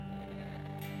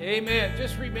Amen.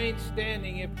 Just remain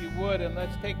standing if you would, and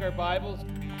let's take our Bibles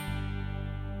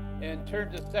and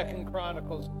turn to 2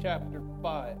 Chronicles chapter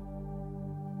 5.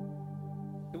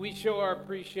 Do we show our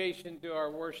appreciation to our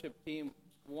worship team?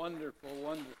 Wonderful,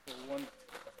 wonderful, wonderful.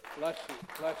 Bless you,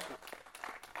 bless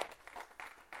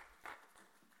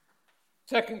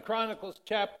you. 2 Chronicles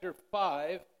chapter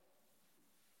 5.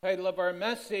 Title of our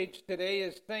message today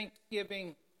is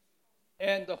Thanksgiving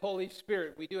and the Holy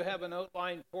Spirit. We do have an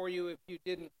outline for you. If you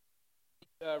didn't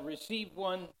receive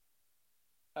one,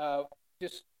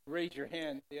 just raise your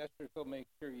hand. The ushers will make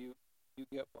sure you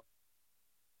get one.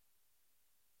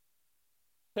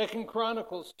 2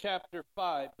 Chronicles chapter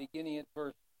 5, beginning at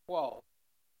verse 12.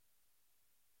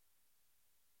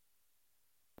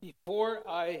 Before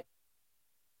I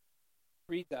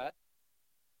read that,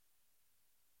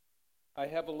 I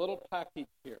have a little package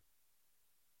here.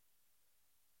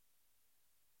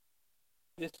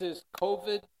 This is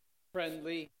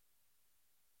COVID-friendly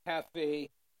cafe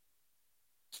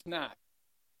snack.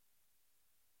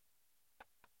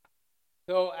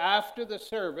 So after the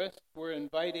service, we're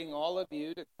inviting all of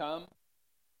you to come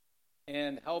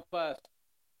and help us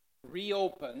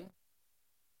reopen.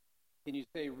 Can you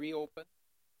say reopen?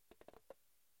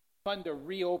 Fun to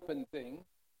reopen things.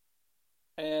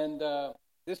 And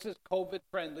this is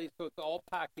COVID-friendly, so it's all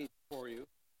packaged for you.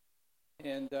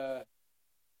 And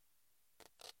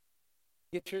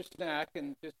get your snack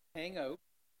and just hang out,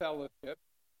 fellowship,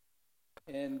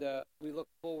 and we look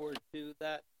forward to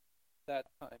that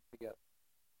time together.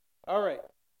 All right.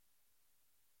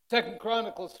 2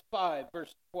 Chronicles 5,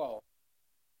 verse 12.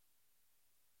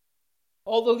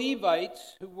 All the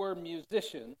Levites who were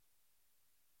musicians,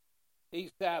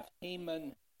 Asaph,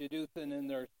 Heman, Jeduthun, and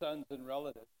their sons and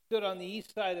relatives, stood on the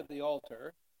east side of the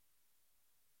altar,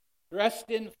 dressed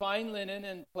in fine linen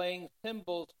and playing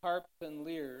cymbals, harps, and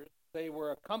lyres. They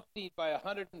were accompanied by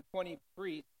 120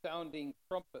 priests sounding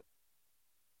trumpets.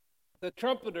 The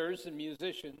trumpeters and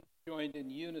musicians joined in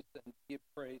unison to give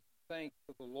praise and thanks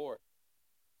to the Lord.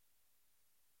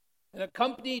 And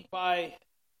accompanied by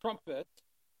trumpets,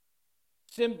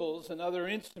 cymbals, and other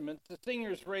instruments, the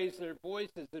singers raised their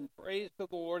voices in praise to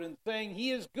the Lord and saying,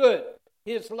 "He is good,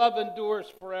 His love endures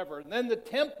forever." And then the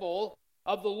temple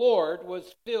of the Lord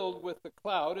was filled with the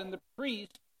cloud, and the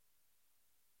priests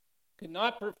could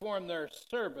not perform their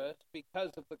service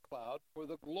because of the cloud, for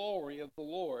the glory of the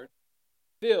Lord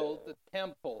filled the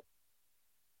temple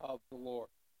of the Lord.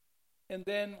 And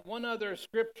then one other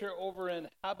scripture over in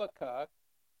Habakkuk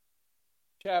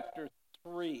chapter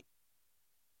 3.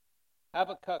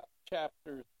 Habakkuk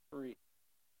chapter 3.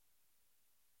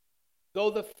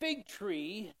 Though the fig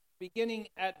tree, beginning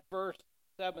at verse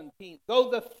 17,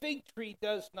 though the fig tree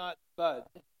does not bud,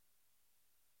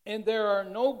 and there are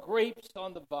no grapes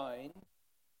on the vine,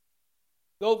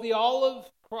 though the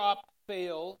olive crop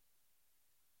fails,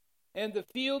 and the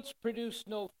fields produce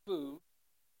no food,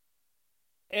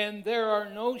 and there are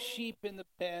no sheep in the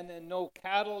pen, and no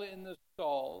cattle in the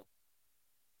stalls,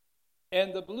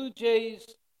 and the blue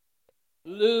jays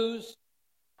lose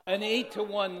an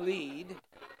 8-1 lead,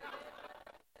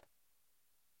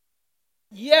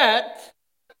 yet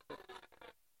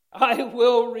I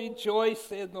will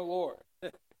rejoice in the Lord.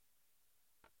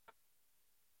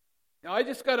 Now, I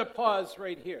just got to pause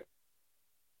right here.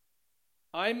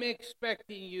 I'm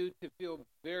expecting you to feel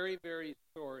very, very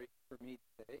sorry for me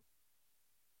today.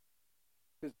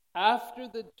 Because after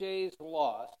the Jays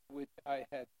lost, which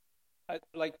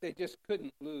they just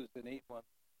couldn't lose an 8-1,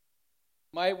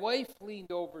 my wife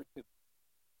leaned over to me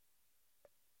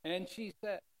and she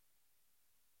said,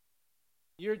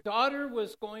 "Your daughter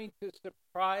was going to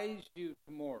surprise you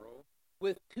tomorrow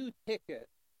with 2 tickets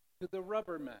to the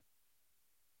rubber match."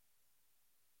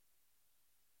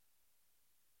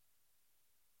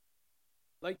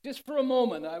 Like, just for a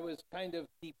moment, I was kind of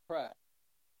depressed.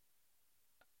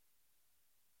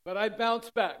 But I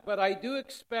bounced back. But I do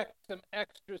expect some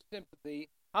extra sympathy.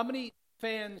 How many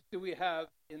fans do we have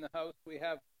in the house? We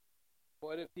have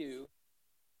quite a few.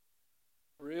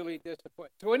 Really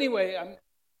disappointed. So anyway,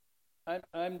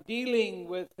 I'm dealing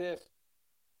with this.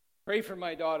 Pray for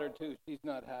my daughter, too. She's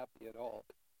not happy at all.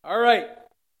 All right.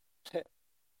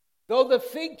 Though the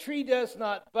fig tree does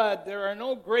not bud, there are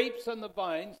no grapes on the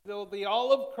vines, though the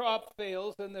olive crop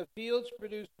fails and the fields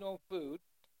produce no food,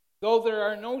 though there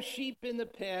are no sheep in the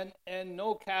pen and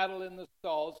no cattle in the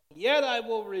stalls, yet I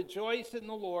will rejoice in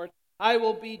the Lord. I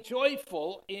will be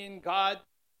joyful in God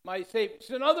my Savior.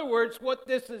 So in other words, what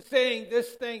this is saying,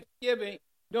 this Thanksgiving,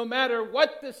 no matter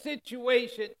what the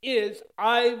situation is,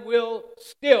 I will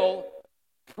still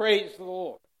praise the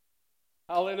Lord.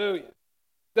 Hallelujah.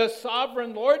 The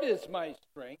sovereign Lord is my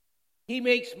strength. He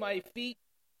makes my feet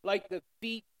like the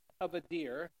feet of a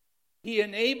deer. He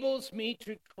enables me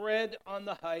to tread on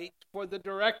the heights for the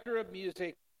director of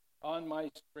music on my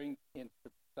string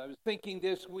instruments. I was thinking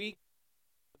this week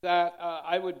that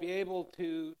I would be able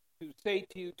to say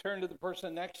to you, turn to the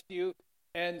person next to you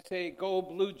and say, "Go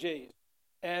Blue Jays."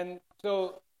 And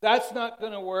so that's not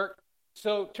going to work.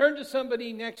 So turn to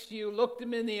somebody next to you, look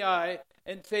them in the eye,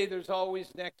 and say, "There's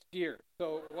always next year."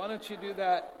 So why don't you do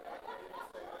that?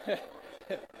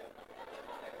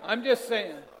 I'm just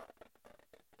saying.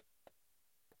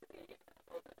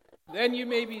 Then you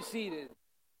may be seated.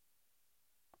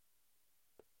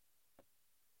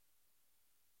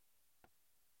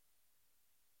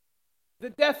 The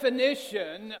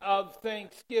definition of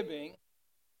thanksgiving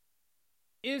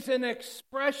is an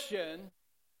expression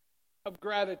of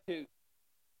gratitude.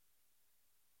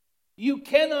 You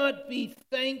cannot be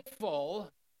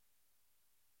thankful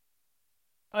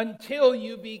until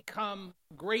you become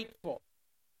grateful.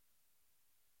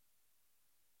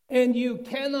 And you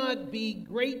cannot be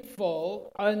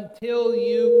grateful until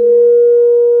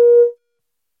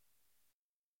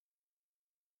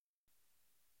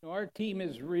Our team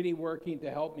is really working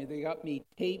to help me. They got me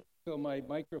taped so my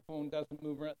microphone doesn't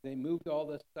move around. They moved all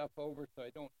this stuff over so I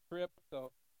don't trip.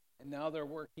 And now they're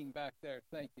working back there.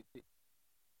 Thank you, team.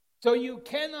 So you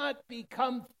cannot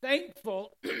become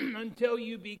thankful until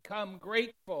you become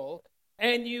grateful.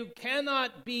 And you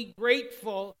cannot be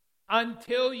grateful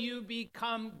until you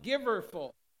become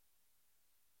giverful.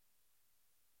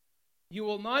 You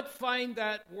will not find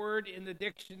that word in the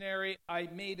dictionary. I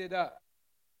made it up.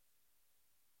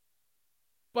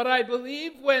 But I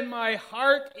believe when my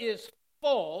heart is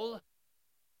full,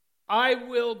 I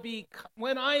will be.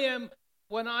 When I am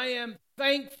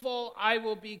thankful, I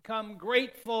will become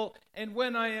grateful, and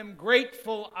when I am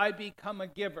grateful, I become a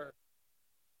giver.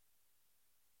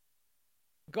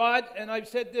 God, and I've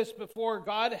said this before,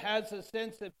 God has a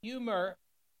sense of humor.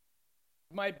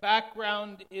 My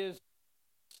background is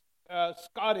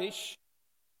Scottish,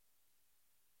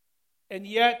 and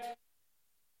yet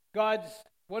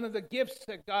one of the gifts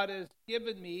that God has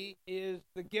given me is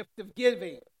the gift of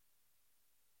giving.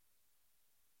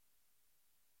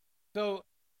 So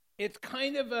it's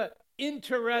kind of an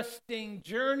interesting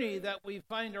journey that we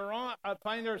find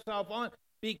ourselves on,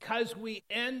 because we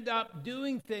end up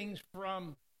doing things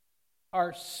from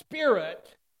our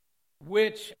spirit,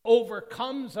 which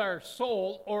overcomes our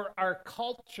soul or our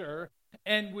culture,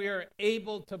 and we're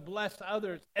able to bless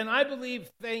others. And I believe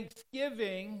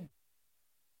Thanksgiving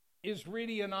is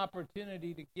really an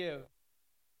opportunity to give.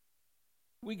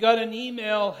 We got an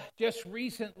email just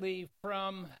recently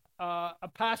from a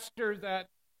pastor that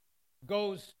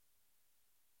goes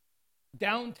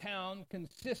downtown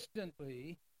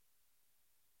consistently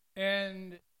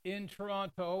and in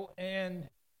Toronto and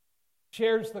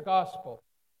shares the gospel.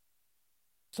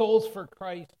 Souls for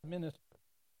Christ ministry.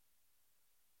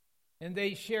 And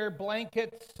they share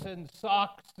blankets and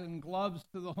socks and gloves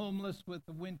to the homeless with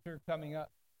the winter coming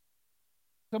up.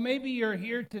 So maybe you're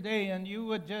here today and you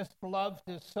would just love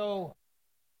to sow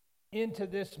into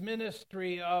this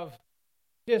ministry of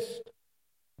just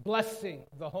blessing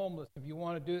the homeless. If you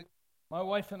want to do it, my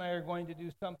wife and I are going to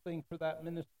do something for that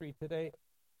ministry today.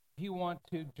 If you want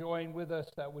to join with us,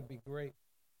 that would be great.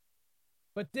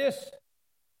 But this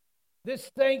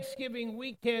Thanksgiving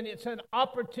weekend, it's an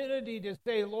opportunity to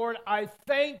say, Lord, I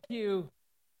thank you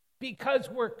because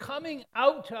we're coming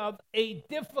out of a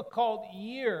difficult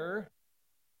year.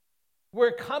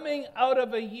 We're coming out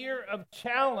of a year of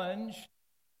challenge,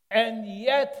 and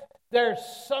yet there's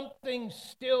something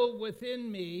still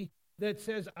within me that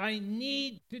says I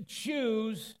need to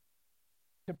choose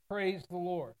to praise the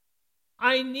Lord.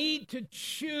 I need to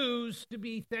choose to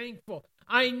be thankful.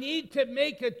 I need to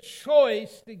make a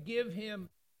choice to give him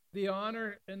the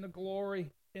honor and the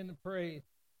glory and the praise.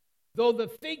 Though the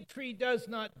fig tree does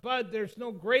not bud, there's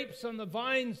no grapes on the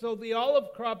vines. Though the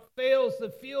olive crop fails, the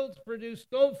fields produce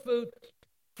no food,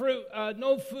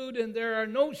 and there are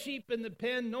no sheep in the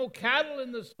pen, no cattle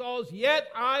in the stalls. Yet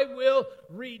I will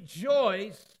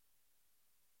rejoice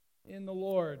in the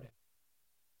Lord.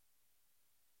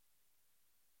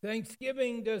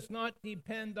 Thanksgiving does not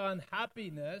depend on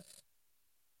happiness,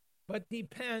 but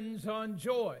depends on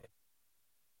joy.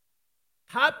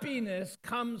 Happiness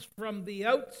comes from the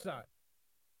outside,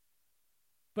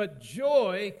 but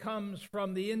joy comes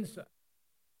from the inside.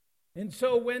 And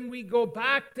so when we go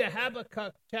back to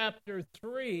Habakkuk chapter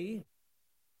 3,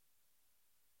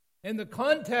 in the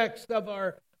context of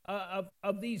our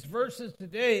of these verses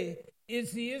today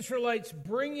is the Israelites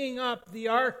bringing up the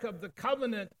Ark of the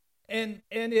Covenant, and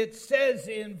it says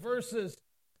in verses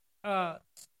that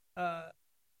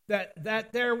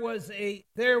that there was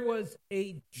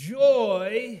a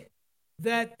joy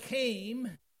that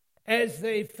came as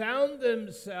they found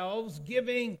themselves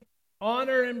giving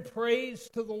honor and praise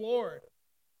to the Lord.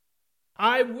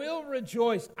 I will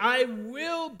rejoice. I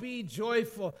will be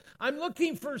joyful. I'm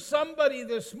looking for somebody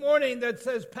this morning that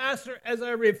says, Pastor, as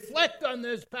I reflect on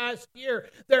this past year,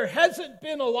 there hasn't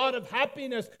been a lot of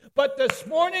happiness, but this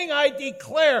morning I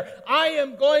declare I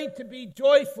am going to be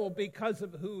joyful because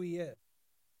of who He is.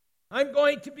 I'm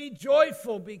going to be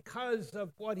joyful because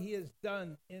of what He has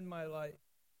done in my life.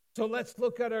 So let's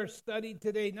look at our study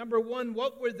today. Number one,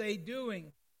 what were they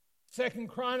doing? 2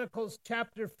 Chronicles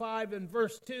chapter 5 and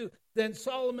verse 2. Then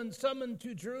Solomon summoned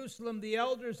to Jerusalem the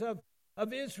elders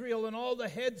of Israel and all the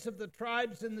heads of the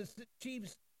tribes and the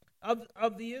chiefs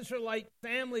of the Israelite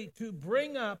family to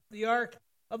bring up the ark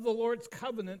of the Lord's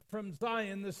covenant from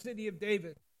Zion, the city of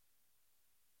David.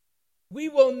 We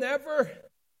will never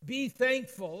be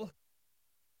thankful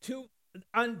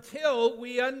until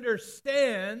we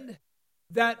understand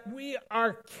that we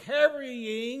are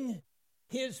carrying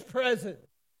His presence.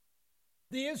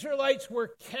 The Israelites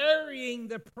were carrying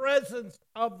the presence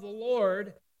of the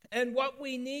Lord, and what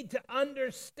we need to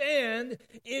understand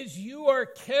is you are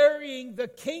carrying the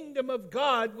kingdom of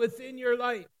God within your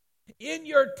life. In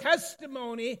your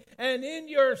testimony and in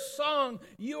your song,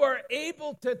 you are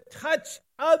able to touch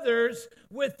others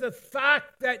with the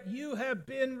fact that you have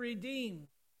been redeemed.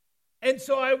 And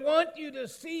so I want you to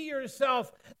see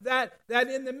yourself that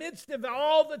in the midst of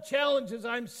all the challenges,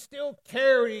 I'm still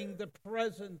carrying the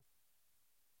presence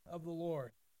of the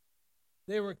Lord.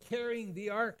 They were carrying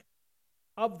the Ark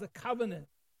of the Covenant.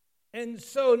 And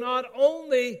so not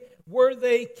only were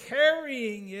they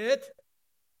carrying it,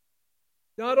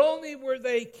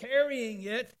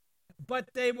 but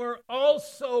they were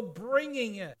also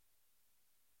bringing it.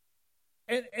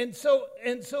 And so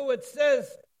it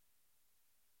says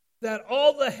that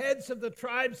all the heads of the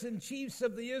tribes and chiefs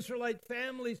of the Israelite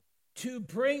families to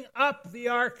bring up the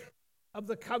Ark of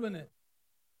the Covenant.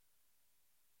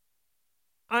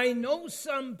 I know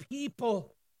some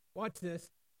people, watch this,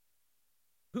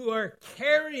 who are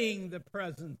carrying the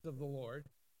presence of the Lord.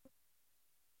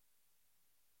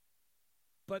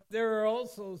 But there are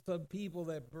also some people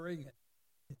that bring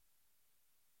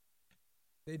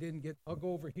it. I'll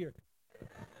go over here.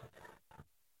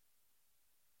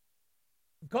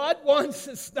 God wants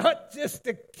us not just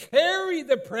to carry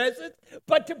the presence,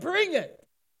 but to bring it.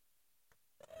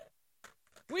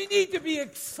 We need to be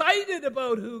excited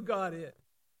about who God is.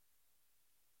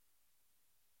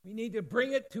 We need to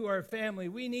bring it to our family.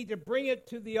 We need to bring it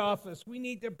to the office. We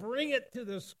need to bring it to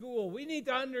the school. We need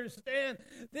to understand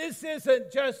this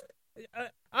isn't just,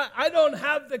 I don't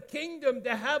have the kingdom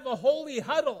to have a holy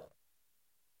huddle.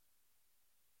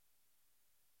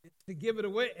 It's to give it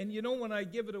away. And you know when I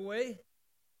give it away?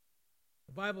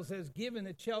 The Bible says, given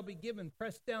it shall be given,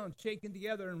 pressed down, shaken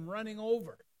together, and running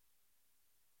over.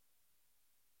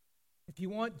 If you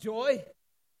want joy,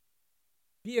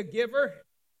 be a giver.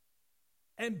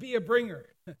 And be a bringer.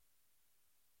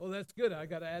 Well, that's good. I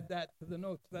got to add that to the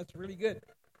notes. That's really good.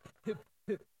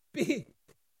 Be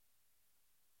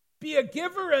a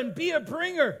giver and be a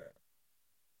bringer.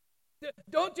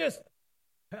 Don't just,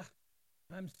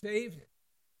 I'm saved.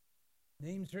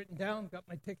 Name's written down. Got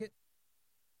my ticket.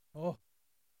 Oh,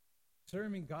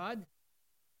 serving God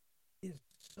is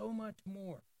so much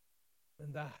more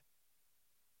than that.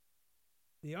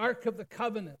 The Ark of the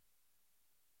Covenant.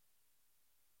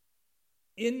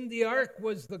 In the ark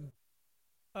was the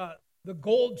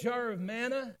gold jar of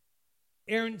manna,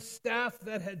 Aaron's staff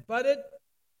that had budded,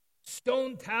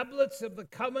 stone tablets of the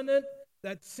covenant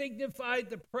that signified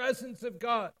the presence of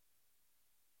God.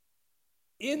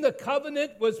 In the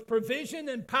covenant was provision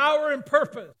and power and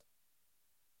purpose.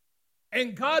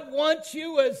 And God wants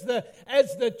you as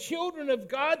the children of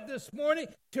God this morning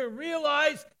to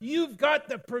realize you've got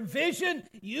the provision,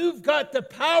 you've got the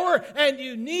power, and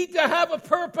you need to have a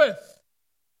purpose.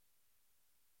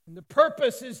 And the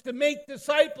purpose is to make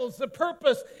disciples. The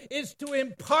purpose is to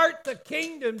impart the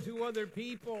kingdom to other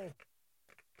people.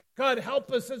 God,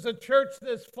 help us as a church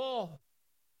this fall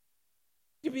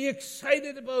to be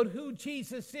excited about who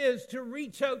Jesus is, to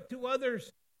reach out to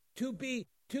others, to be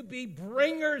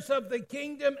bringers of the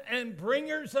kingdom and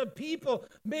bringers of people.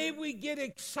 May we get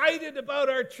excited about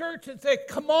our church and say,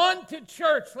 come on to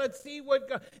church. Let's see what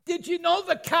God... Did you know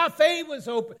the cafe was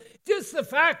open? Just the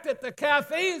fact that the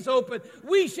cafe is open,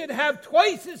 we should have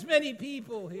twice as many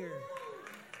people here.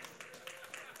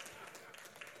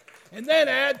 And then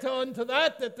add on to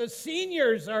that the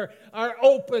seniors are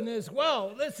open as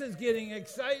well. This is getting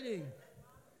exciting.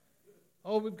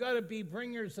 Oh, we've got to be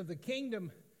bringers of the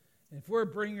kingdom. If we're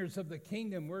bringers of the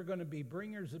kingdom, we're going to be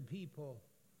bringers of people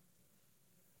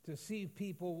to see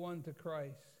people won to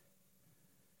Christ.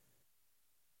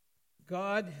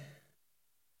 God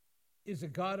is a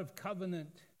God of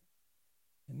covenant.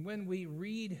 And when we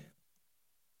read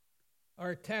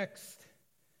our text,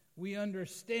 we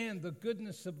understand the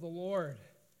goodness of the Lord.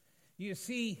 You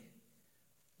see,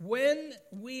 when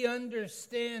we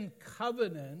understand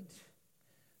covenant,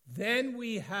 then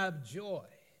we have joy.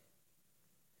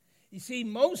 You see,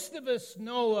 most of us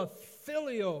know a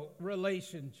filial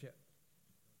relationship.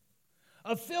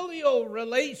 A filial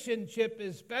relationship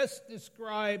is best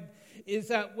described is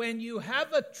that when you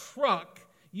have a truck,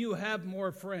 you have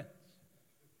more friends.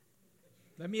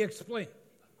 Let me explain.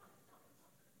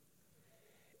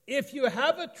 If you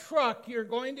have a truck, you're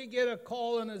going to get a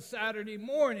call on a Saturday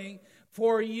morning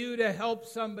for you to help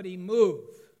somebody move.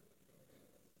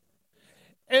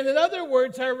 And in other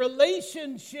words, our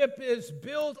relationship is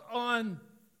built on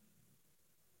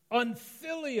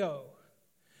filio.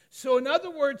 So in other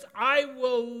words, I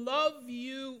will love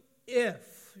you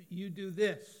if you do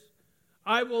this.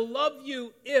 I will love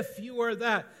you if you are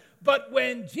that. But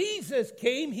when Jesus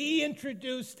came, he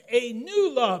introduced a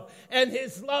new love, and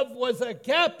his love was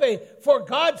agape. For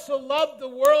God so loved the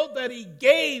world that he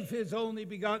gave his only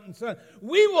begotten Son.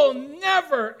 We will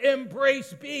never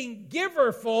embrace being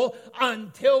giverful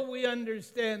until we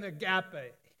understand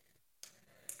agape.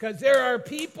 Because there are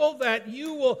people that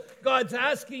God's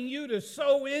asking you to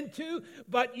sow into,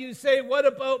 but you say, what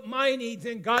about my needs?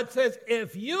 And God says,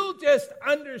 if you just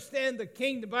understand the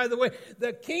kingdom, by the way,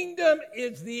 the kingdom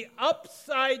is the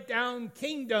upside down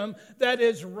kingdom that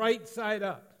is right side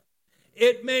up.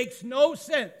 It makes no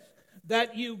sense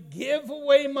that you give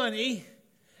away money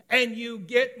and you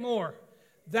get more.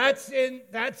 That's in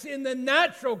the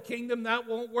natural kingdom. That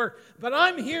won't work. But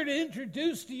I'm here to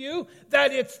introduce to you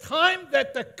that it's time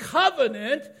that the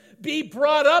covenant be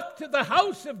brought up to the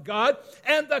house of God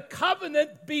and the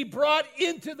covenant be brought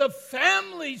into the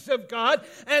families of God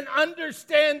and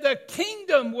understand the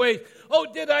kingdom ways. Oh,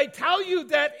 did I tell you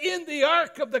that in the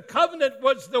Ark of the Covenant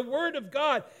was the Word of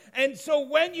God? And so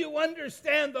when you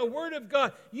understand the Word of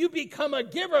God, you become a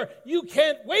giver. You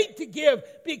can't wait to give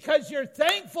because you're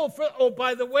thankful for, oh,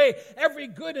 by the way, every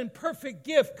good and perfect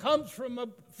gift comes from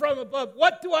above.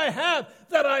 What do I have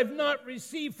that I've not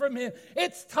received from him?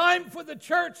 It's time for the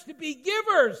church to be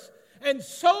givers and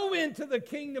sow into the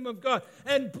kingdom of God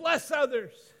and bless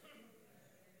others.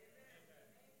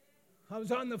 I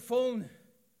was on the phone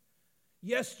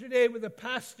yesterday with a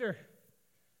pastor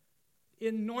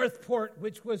in Northport,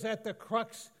 which was at the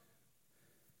crux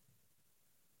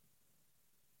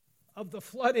of the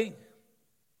flooding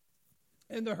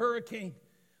and the hurricane.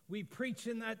 We preached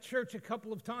in that church a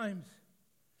couple of times.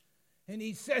 And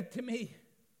he said to me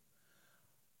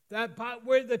that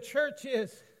where the church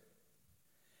is,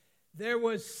 there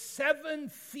was 7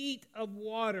 feet of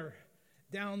water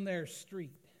down their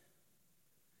street.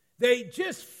 They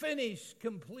just finished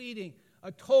completing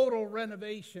a total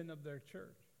renovation of their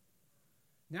church.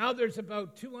 Now there's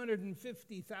about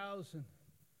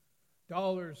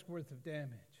 $250,000 worth of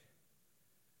damage.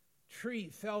 Tree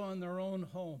fell on their own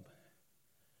home.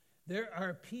 There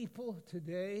are people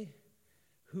today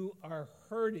who are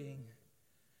hurting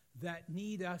that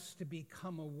need us to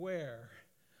become aware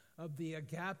of the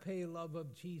agape love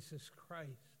of Jesus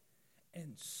Christ.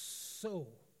 And so,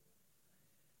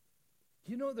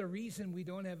 you know the reason we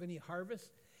don't have any harvest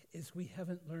is we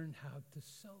haven't learned how to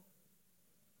sow.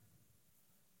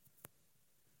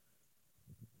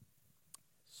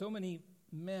 So many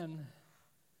men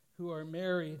who are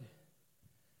married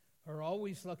are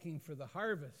always looking for the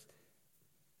harvest.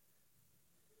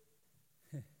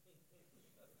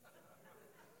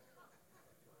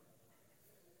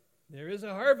 There is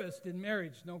a harvest in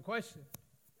marriage, no question.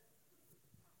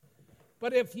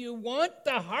 But if you want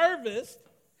the harvest,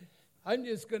 I'm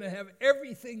just going to have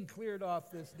everything cleared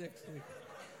off this next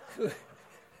week.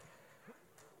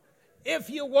 If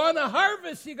you want a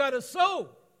harvest, you got to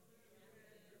sow.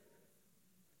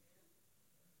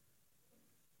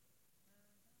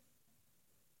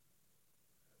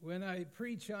 When I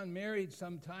preach on marriage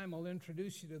sometime, I'll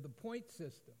introduce you to the point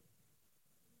system.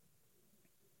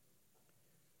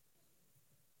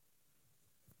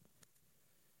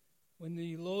 When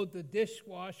you load the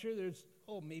dishwasher, there's,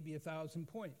 maybe 1,000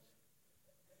 points.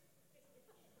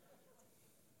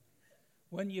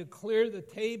 When you clear the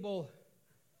table,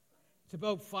 it's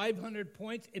about 500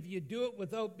 points. If you do it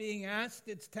without being asked,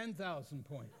 it's 10,000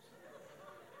 points.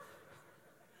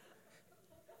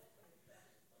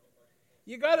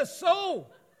 You got to sow.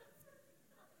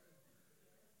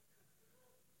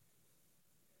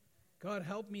 God,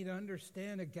 help me to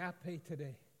understand agape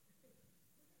today.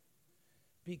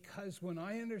 Because when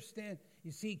I understand,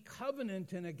 you see,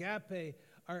 covenant and agape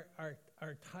are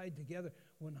tied together.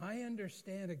 When I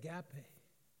understand agape,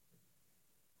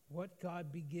 what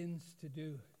God begins to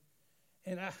do.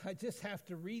 And I just have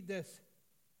to read this.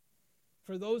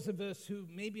 For those of us who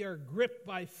maybe are gripped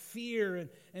by fear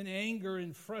and anger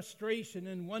and frustration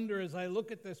and wonder as I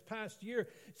look at this past year,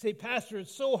 say, Pastor,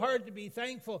 it's so hard to be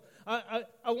thankful. I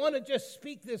want to just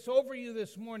speak this over you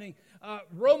this morning.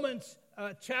 Romans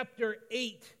chapter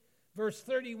 8, verse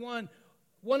 31,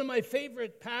 one of my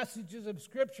favorite passages of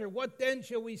Scripture. What then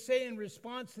shall we say in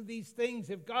response to these things?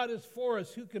 If God is for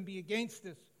us, who can be against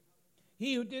us?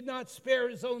 He who did not spare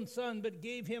his own son, but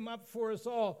gave him up for us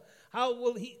all, how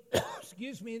will he,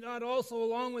 not also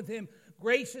along with him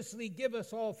graciously give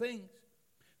us all things?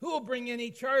 Who will bring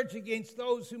any charge against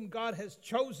those whom God has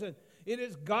chosen? It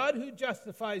is God who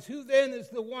justifies. Who then is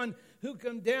the one who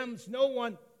condemns? No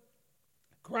one.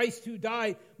 Christ, who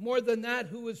died, more than that,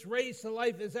 who was raised to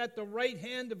life, is at the right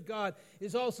hand of God,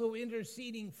 is also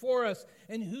interceding for us.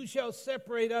 And who shall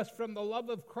separate us from the love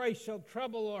of Christ? Shall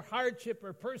trouble or hardship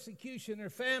or persecution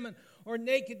or famine or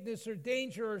nakedness or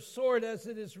danger or sword, as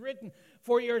it is written,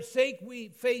 for your sake we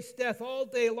face death all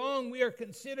day long. We are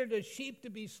considered as sheep to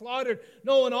be slaughtered.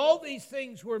 No, in all these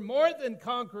things we're more than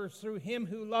conquerors through him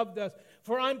who loved us.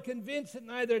 For I'm convinced that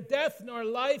neither death nor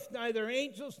life, neither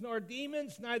angels nor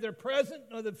demons, neither present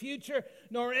nor the future,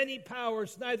 nor any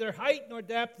powers, neither height nor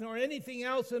depth, nor anything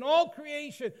else in all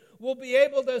creation will be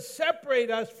able to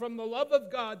separate us from the love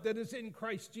of God that is in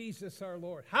Christ Jesus our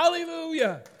Lord.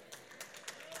 Hallelujah!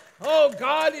 Oh,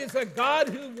 God is a God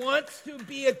who wants to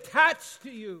be attached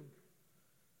to you.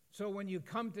 So when you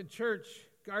come to church,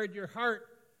 guard your heart,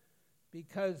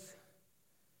 because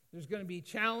there's going to be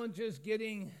challenges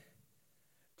getting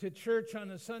to church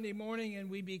on a Sunday morning, and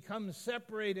we become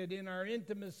separated in our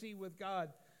intimacy with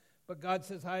God. But God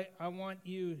says, I want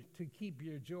you to keep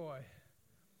your joy.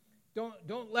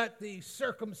 Don't let the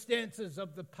circumstances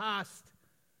of the past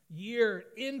year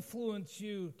influence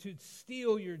you to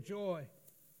steal your joy.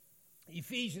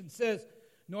 Ephesians says,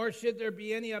 nor should there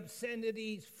be any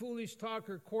obscenities, foolish talk,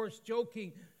 or coarse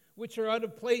joking, which are out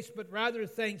of place, but rather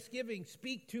thanksgiving.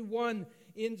 Speak to one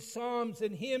in psalms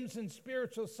and hymns and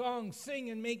spiritual songs. Sing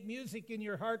and make music in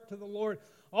your heart to the Lord,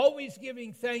 always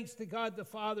giving thanks to God the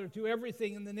Father, to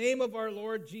everything in the name of our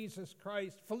Lord Jesus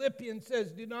Christ. Philippians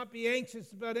says, do not be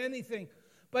anxious about anything,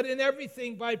 but in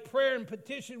everything by prayer and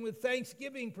petition with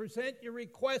thanksgiving, present your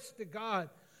requests to God.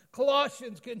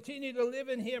 Colossians, continue to live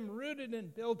in him, rooted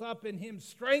and built up in him,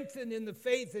 strengthened in the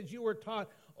faith as you were taught,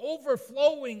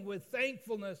 overflowing with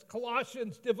thankfulness.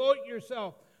 Colossians, devote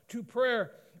yourself to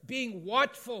prayer, being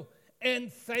watchful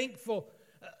and thankful.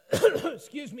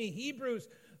 Hebrews,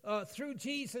 through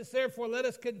Jesus, therefore, let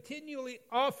us continually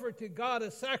offer to God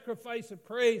a sacrifice of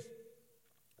praise,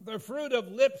 the fruit of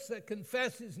lips that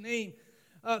confess his name.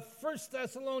 1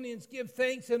 Thessalonians, give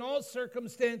thanks in all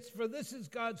circumstances, for this is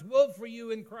God's will for you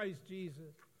in Christ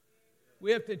Jesus. We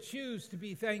have to choose to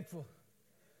be thankful.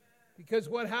 Because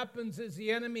what happens is the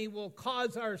enemy will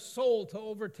cause our soul to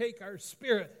overtake our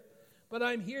spirit. But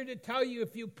I'm here to tell you,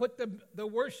 if you put the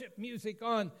worship music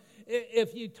on,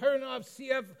 if you turn off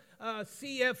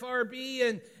CFRB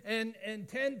and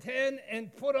 1010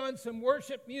 and put on some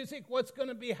worship music, what's going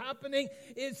to be happening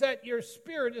is that your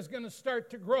spirit is going to start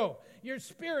to grow. Your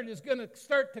spirit is going to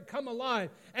start to come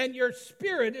alive. And your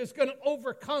spirit is going to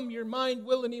overcome your mind,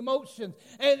 will, and emotions.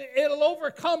 And it'll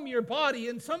overcome your body.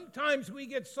 And sometimes we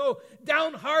get so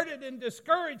downhearted and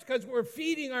discouraged because we're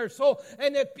feeding our soul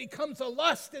and it becomes a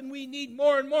lust and we need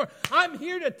more and more. I'm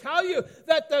here to tell you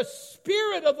that the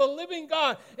Spirit of the living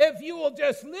God, if you will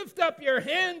just lift up your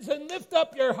hands and lift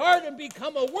up your heart and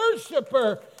become a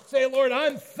worshiper, say, Lord,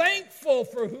 I'm thankful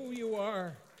for who you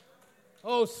are.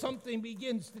 Oh, something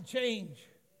begins to change.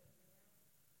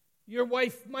 Your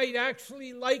wife might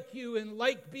actually like you and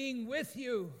like being with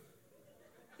you.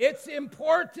 It's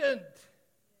important.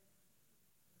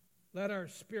 Let our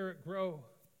spirit grow.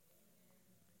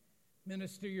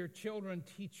 Minister your children,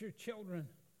 teach your children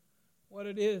what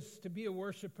it is to be a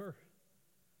worshiper.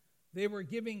 They were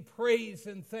giving praise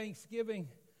and thanksgiving.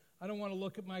 I don't want to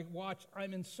look at my watch.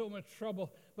 I'm in so much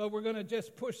trouble. But we're going to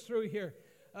just push through here.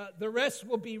 The rest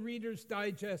will be Reader's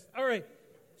Digest. All right.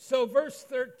 So verse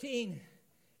 13.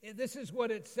 This is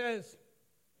what it says.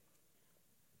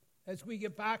 As we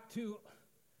get back to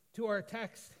our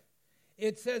text.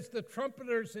 It says, the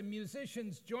trumpeters and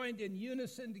musicians joined in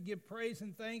unison to give praise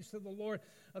and thanks to the Lord,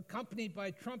 accompanied by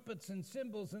trumpets and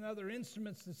cymbals and other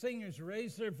instruments. The singers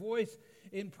raised their voice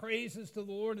in praises to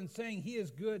the Lord and saying, he is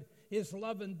good. his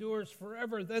love endures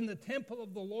forever. Then the temple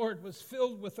of the Lord was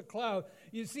filled with a cloud.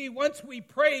 You see, once we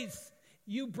praise,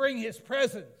 you bring his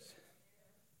presence.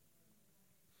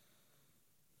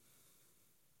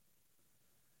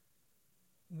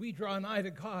 We draw nigh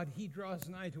to God, he draws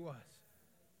nigh to us.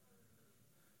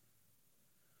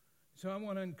 So I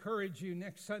want to encourage you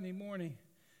next Sunday morning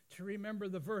to remember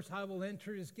the verse, I will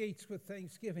enter his gates with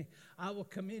thanksgiving. I will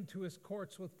come into his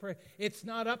courts with prayer. It's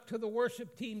not up to the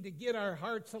worship team to get our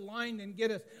hearts aligned and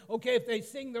get us, okay, if they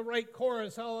sing the right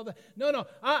chorus, all of that. No,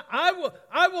 I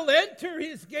will enter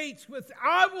his gates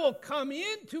I will come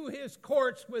into his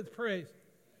courts with praise.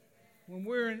 When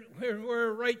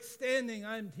we're right standing,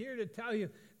 I'm here to tell you,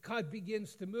 God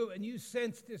begins to move. And you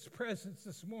sensed his presence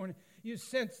this morning. You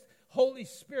sensed Holy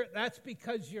Spirit. That's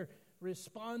because you're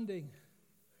responding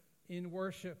in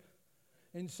worship.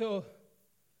 And so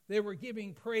they were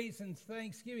giving praise and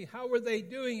thanksgiving. How were they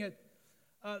doing it?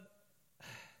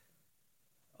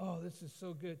 This is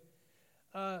so good.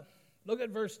 Look at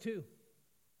verse 2.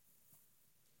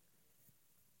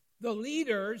 The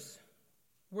leaders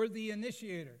were the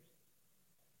initiators.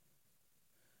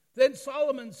 Then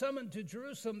Solomon summoned to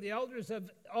Jerusalem the elders of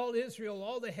all Israel,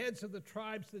 all the heads of the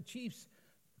tribes, the chiefs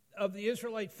of the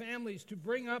Israelite families, to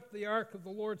bring up the ark of the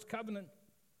Lord's covenant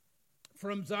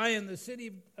from Zion, the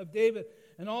city of David.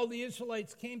 And all the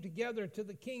Israelites came together to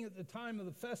the king at the time of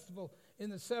the festival in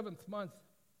the 7th month.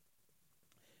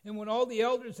 And when all the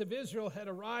elders of Israel had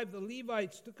arrived, the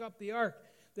Levites took up the ark.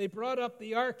 They brought up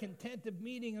the ark and tent of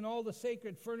meeting and all the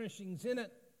sacred furnishings in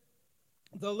it.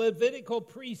 The Levitical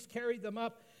priests carried them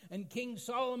up, and King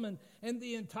Solomon and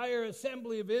the entire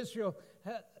assembly of Israel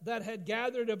that had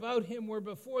gathered about him were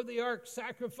before the ark,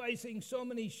 sacrificing so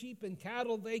many sheep and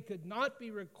cattle they could not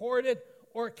be recorded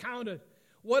or counted.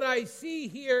 What I see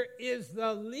here is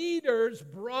the leaders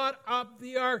brought up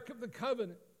the ark of the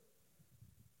covenant.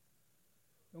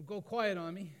 Don't go quiet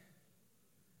on me.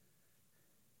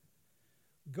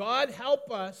 God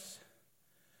help us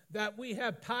that we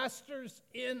have pastors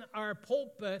in our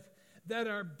pulpit that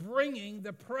are bringing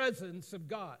the presence of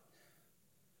God.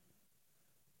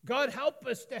 God help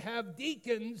us to have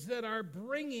deacons that are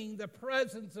bringing the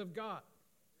presence of God.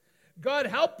 God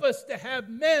help us to have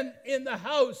men in the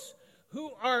house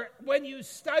who are, when you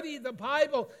study the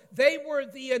Bible, they were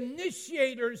the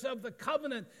initiators of the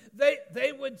covenant.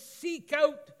 They would seek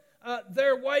out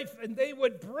their wife and they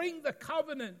would bring the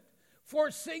covenant. For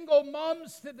single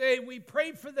moms today, we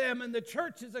pray for them, and the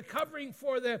church is a covering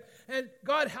for them. And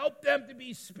God help them to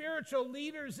be spiritual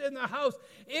leaders in the house.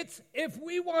 If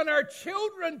we want our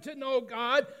children to know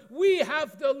God, we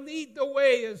have to lead the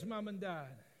way as mom and dad.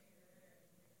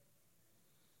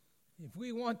 If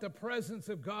we want the presence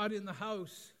of God in the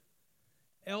house,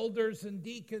 elders and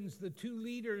deacons, the two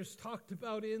leaders talked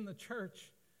about in the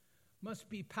church, must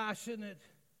be passionate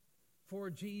for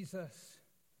Jesus.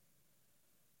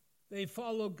 They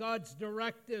follow God's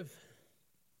directive.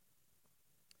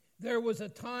 There was a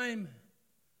time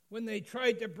when they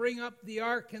tried to bring up the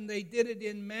ark and they did it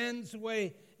in man's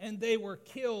way and they were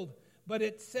killed. But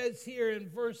it says here in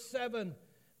verse 7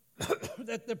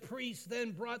 that the priests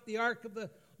then brought the ark of the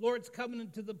Lord's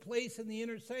covenant to the place in the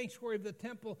inner sanctuary of the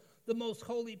temple, the most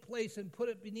holy place, and put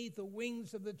it beneath the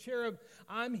wings of the cherub.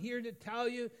 I'm here to tell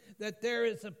you that there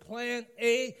is a plan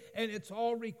A, and it's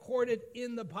all recorded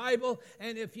in the Bible.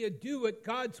 And if you do it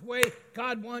God's way,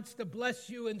 God wants to bless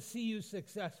you and see you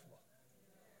successful.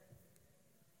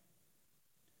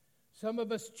 Some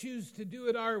of us choose to do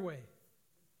it our way.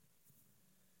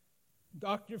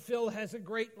 Dr. Phil has a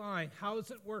great line. How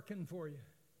is it working for you?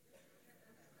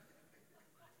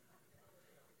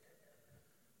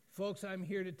 Folks, I'm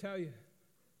here to tell you,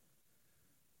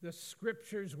 the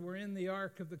scriptures were in the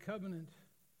Ark of the Covenant.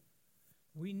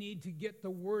 We need to get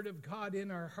the Word of God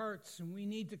in our hearts, and we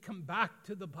need to come back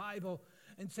to the Bible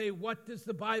and say, what does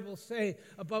the Bible say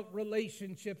about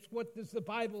relationships? What does the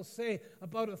Bible say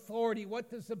about authority?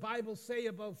 What does the Bible say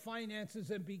about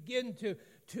finances? And begin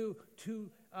to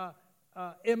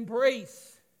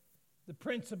embrace the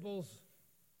principles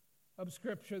of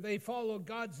Scripture. They followed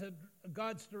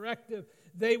God's directive.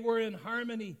 They were in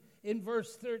harmony. In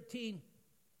verse 13, it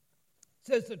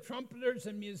says the trumpeters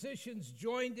and musicians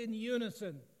joined in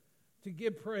unison to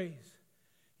give praise.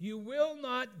 You will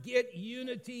not get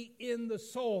unity in the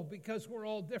soul because we're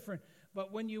all different.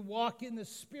 But when you walk in the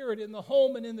Spirit, in the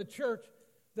home and in the church,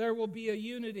 there will be a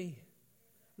unity.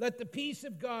 Let the peace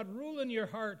of God rule in your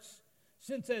hearts,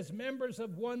 since as members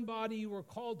of one body you were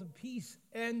called to peace,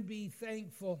 and be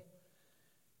thankful.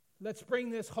 Let's bring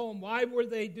this home. Why were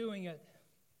they doing it?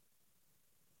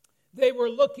 They were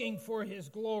looking for His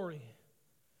glory.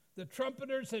 The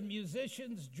trumpeters and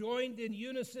musicians joined in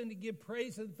unison to give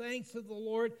praise and thanks to the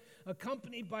Lord,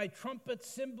 accompanied by trumpets,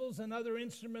 cymbals, and other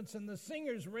instruments. And the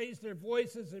singers raised their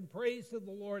voices in praise to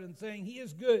the Lord and saying, He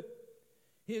is good.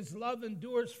 His love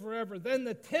endures forever. Then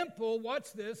the temple,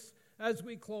 watch this as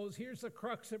we close. Here's the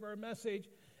crux of our message.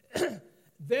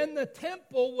 Then the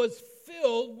temple was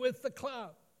filled with the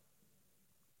cloud.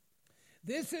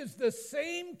 This is the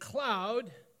same cloud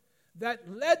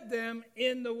that led them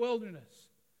in the wilderness.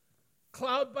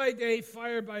 Cloud by day,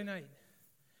 fire by night.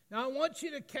 Now I want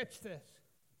you to catch this.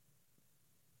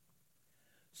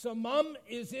 So Mom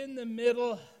is in the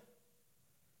middle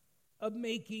of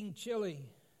making chili.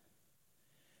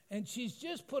 And she's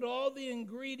just put all the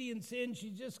ingredients in.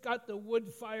 She's just got the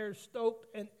wood fire stoked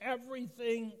and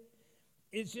everything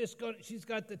is just going. She's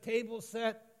got the table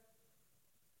set.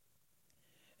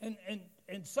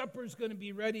 And supper's going to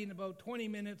be ready in about 20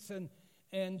 minutes.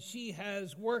 And she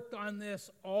has worked on this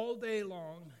all day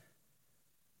long.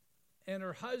 And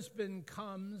her husband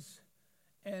comes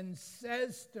and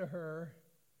says to her,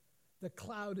 the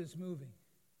cloud is moving.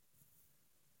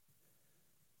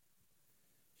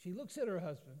 She looks at her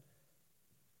husband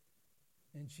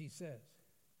and she says,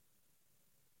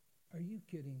 are you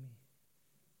kidding me?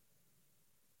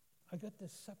 I got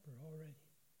this supper already.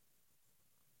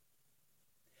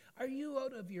 Are you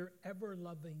out of your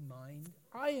ever-loving mind?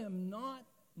 I am not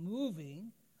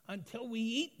moving until we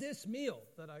eat this meal.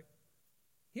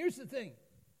 Here's the thing.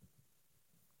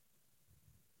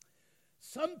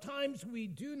 Sometimes we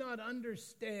do not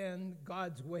understand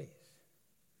God's ways.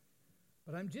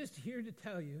 But I'm just here to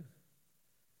tell you,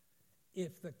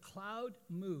 if the cloud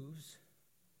moves,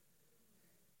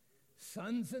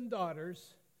 sons and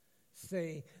daughters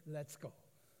say, let's go.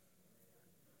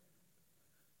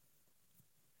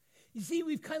 You see,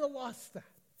 we've kind of lost that.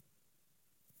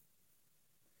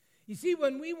 You see,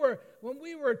 when we were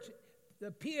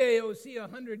the PAOC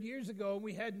 100 years ago,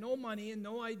 we had no money and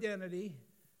no identity,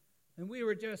 and we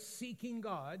were just seeking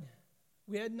God.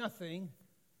 We had nothing.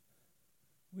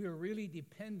 We were really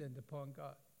dependent upon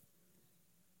God.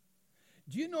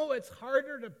 Do you know it's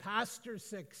harder to pastor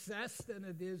success than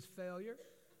it is failure?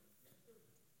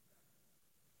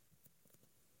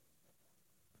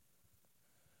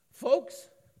 Folks,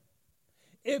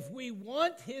 if we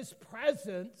want His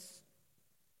presence,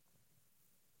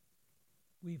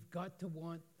 we've got to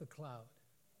want the cloud.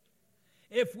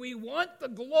 If we want the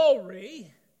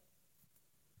glory,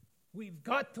 we've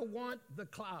got to want the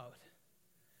cloud.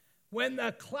 When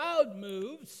the cloud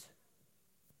moves,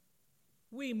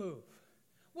 we move.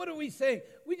 What are we saying?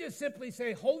 We just simply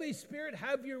say, Holy Spirit,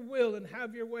 have your will and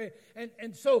have your way.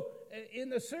 And so in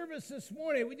the service this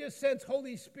morning, we just sense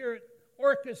Holy Spirit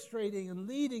orchestrating and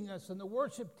leading us, and the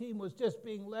worship team was just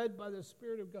being led by the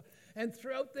Spirit of God. And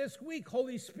throughout this week,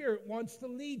 Holy Spirit wants to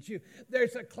lead you.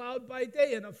 There's a cloud by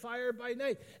day and a fire by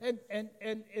night. And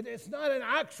it's not an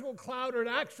actual cloud or an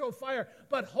actual fire,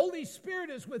 but Holy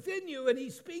Spirit is within you and He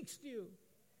speaks to you.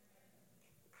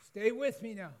 Stay with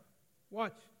me now.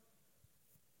 Watch.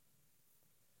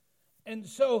 And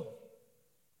so,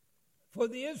 for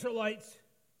the Israelites,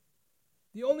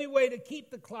 the only way to keep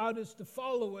the cloud is to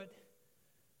follow it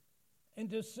and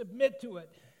to submit to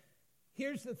it.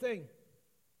 Here's the thing.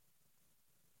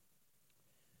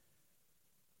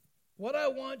 What I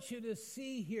want you to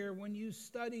see here when you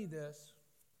study this,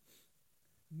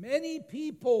 many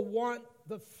people want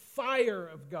the fire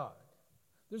of God.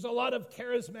 There's a lot of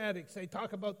charismatics. They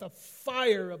talk about the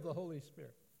fire of the Holy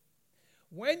Spirit.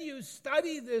 When you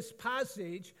study this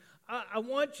passage, I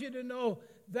want you to know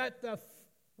that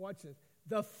watch this,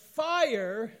 the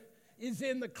fire is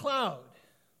in the cloud.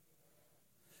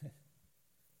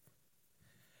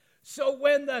 So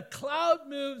when the cloud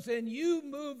moves and you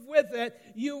move with it,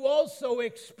 you also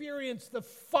experience the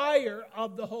fire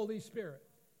of the Holy Spirit.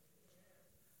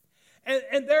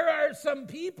 And there are some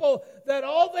people that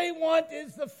all they want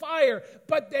is the fire,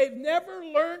 but they've never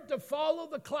learned to follow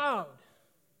the cloud.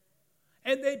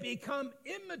 And they become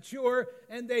immature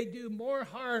and they do more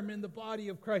harm in the body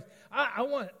of Christ. I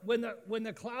want, when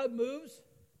the cloud moves,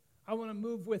 I want to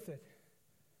move with it.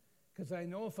 Because I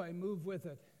know if I move with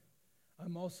it,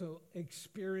 I'm also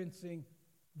experiencing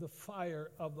the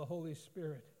fire of the Holy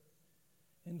Spirit.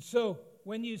 And so,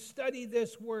 when you study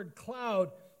this word cloud,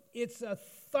 it's a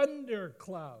thunder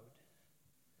cloud.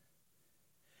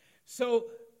 So,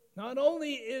 not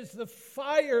only is the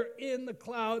fire in the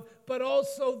cloud, but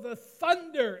also the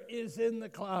thunder is in the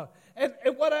cloud. And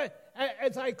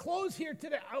as I close here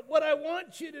today, what I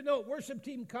want you to know, worship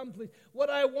team, come please.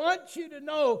 What I want you to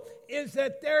know is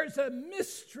that there's a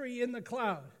mystery in the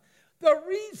cloud. The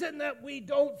reason that we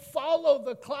don't follow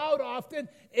the cloud often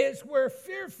is we're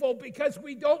fearful because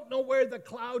we don't know where the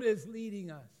cloud is leading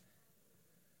us.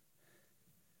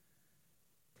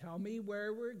 Tell me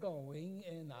where we're going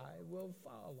and I will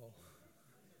follow.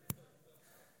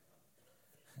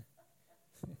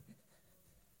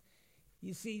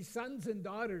 You see, sons and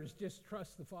daughters just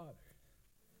trust the Father.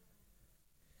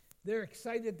 They're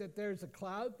excited that there's a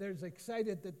cloud. They're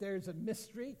excited that there's a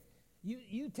mystery.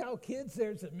 You tell kids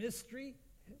there's a mystery,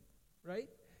 right?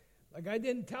 Like I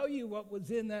didn't tell you what was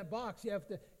in that box. You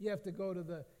have to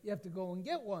go and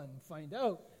get one and find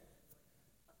out.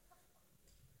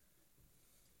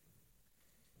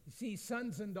 You see,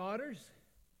 sons and daughters,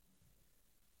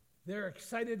 they're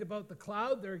excited about the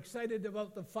cloud, they're excited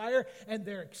about the fire, and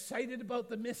they're excited about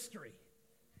the mystery.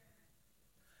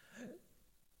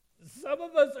 Some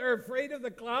of us are afraid of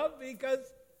the cloud because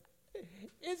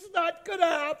it's not going to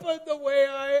happen the way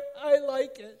I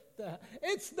like it.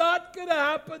 It's not going to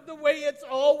happen the way it's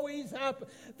always happened.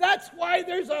 That's why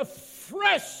there's a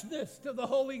freshness to the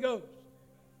Holy Ghost.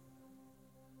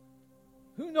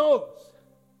 Who knows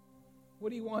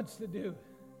what he wants to do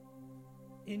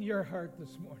in your heart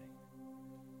this morning?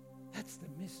 That's the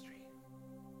mystery.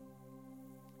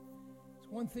 It's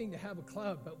one thing to have a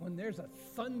cloud, but when there's a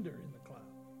thunder in the cloud,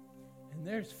 and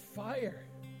there's fire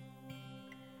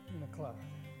in the cloud.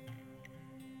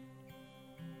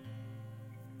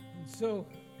 And so,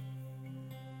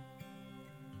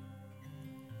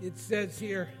 it says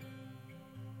here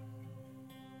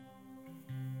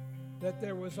that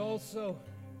there was also,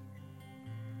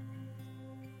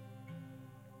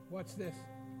 watch this,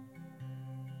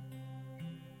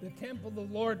 the temple of the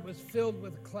Lord was filled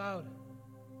with a cloud,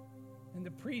 and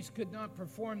the priests could not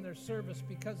perform their service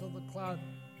because of the cloud,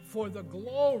 for the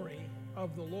glory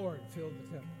of the Lord filled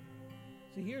the temple.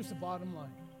 So here's the bottom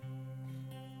line.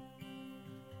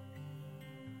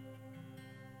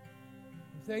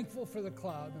 I'm thankful for the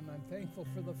cloud, and I'm thankful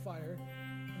for the fire,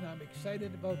 and I'm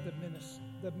excited about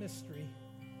the mystery,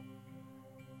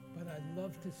 but I'd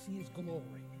love to see his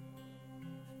glory.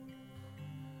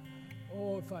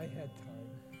 Oh, if I had time.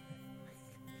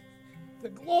 The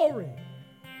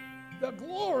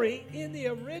glory in the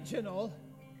original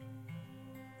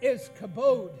is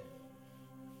kabod,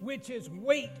 which is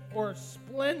weight or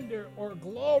splendor or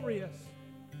glorious.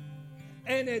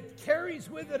 And it carries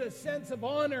with it a sense of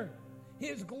honor.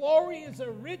 His glory is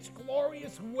a rich,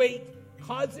 glorious weight,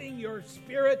 causing your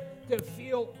spirit to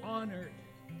feel honored.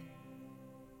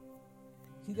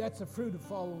 See, that's the fruit of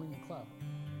following the cloud.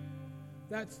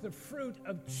 That's the fruit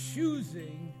of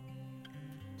choosing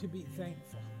to be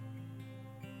thankful.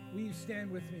 Will you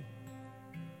stand with me?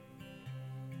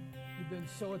 You've been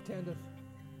so attentive.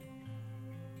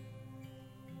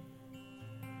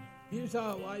 Here's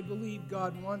how I believe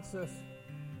God wants us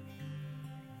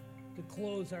to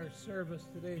close our service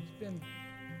today. It's been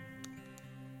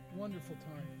a wonderful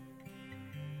time.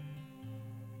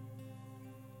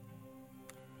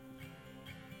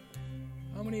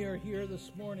 How many are here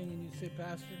this morning and you say,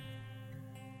 Pastor,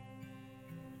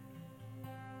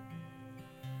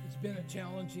 it's been a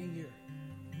challenging year,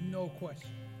 no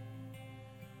question.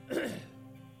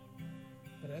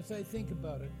 But as I think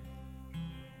about it,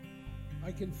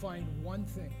 I can find one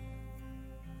thing.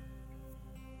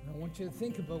 And I want you to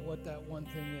think about what that one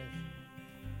thing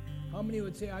is. How many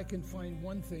would say, I can find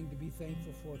one thing to be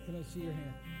thankful for? Can I see your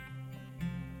hand?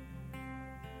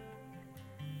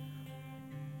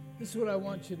 This is what I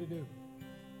want you to do.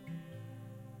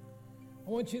 I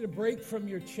want you to break from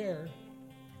your chair,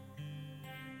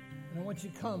 and I want you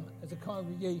to come as a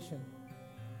congregation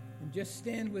and just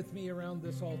stand with me around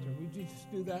this altar. Would you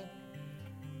just do that?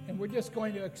 And we're just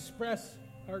going to express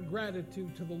our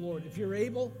gratitude to the Lord. If you're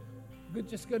able, we're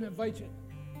just going to invite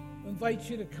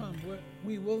you to come.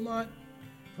 We will not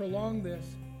prolong this.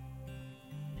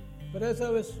 But as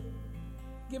I was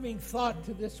giving thought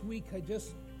to this week, I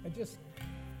just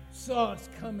saw us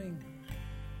coming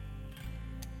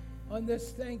on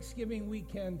this Thanksgiving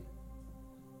weekend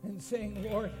and saying,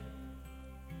 Lord,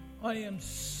 I am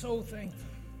so thankful.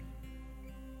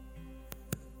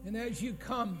 And as you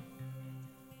come,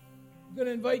 I'm going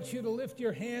to invite you to lift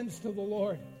your hands to the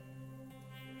Lord.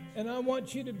 And I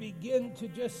want you to begin to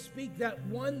just speak that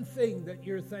one thing that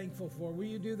you're thankful for. Will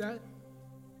you do that?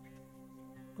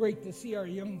 Great to see our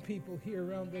young people here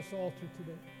around this altar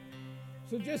today.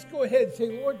 So just go ahead and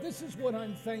say, Lord, this is what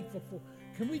I'm thankful for.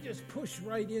 Can we just push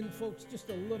right in, folks, just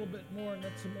a little bit more and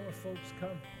let some more folks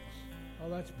come? Oh,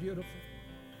 that's beautiful.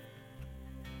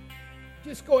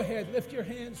 Just go ahead, lift your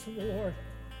hands to the Lord.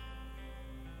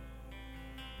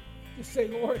 Just say,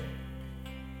 Lord,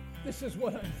 this is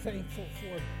what I'm thankful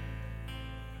for.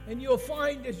 And you'll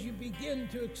find as you begin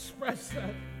to express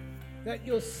that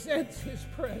you'll sense His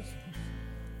presence.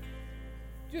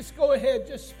 Just go ahead,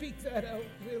 just speak that out.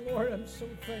 Say, Lord, I'm so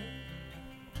thankful.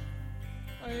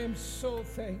 I am so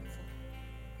thankful.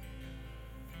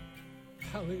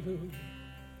 Hallelujah.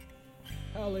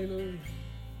 Hallelujah.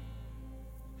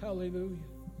 Hallelujah.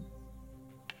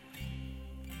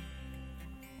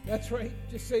 That's right.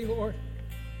 Just say, Lord,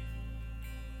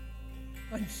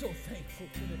 I'm so thankful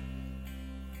today.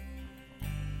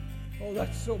 Oh,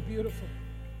 that's so beautiful.